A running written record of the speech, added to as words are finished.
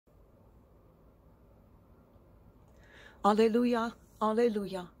Alleluia,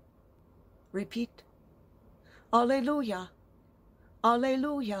 alleluia. Repeat. Alleluia,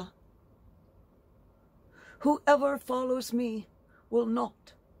 alleluia. Whoever follows me will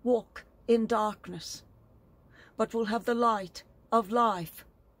not walk in darkness, but will have the light of life,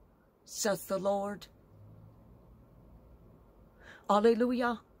 saith the Lord.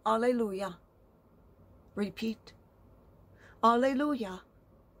 Alleluia, alleluia. Repeat. Alleluia,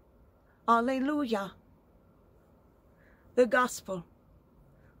 alleluia. The Gospel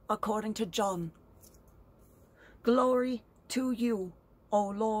according to John. Glory to you, O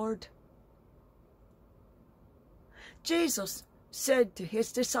Lord. Jesus said to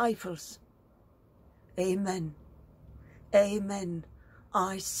his disciples, Amen, amen,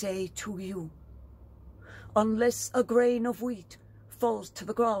 I say to you, unless a grain of wheat falls to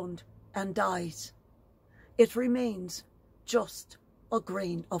the ground and dies, it remains just a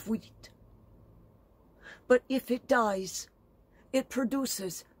grain of wheat. But if it dies, it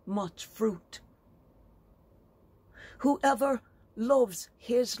produces much fruit. Whoever loves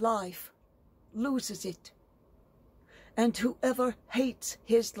his life loses it, and whoever hates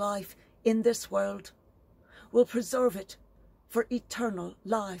his life in this world will preserve it for eternal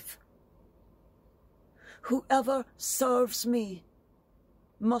life. Whoever serves me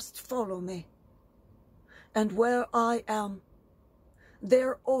must follow me, and where I am,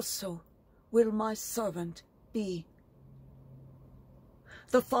 there also will my servant be.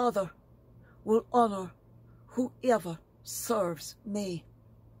 The Father will honor whoever serves me.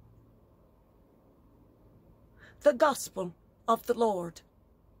 The Gospel of the Lord.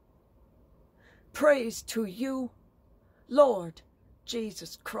 Praise to you, Lord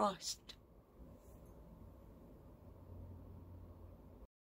Jesus Christ.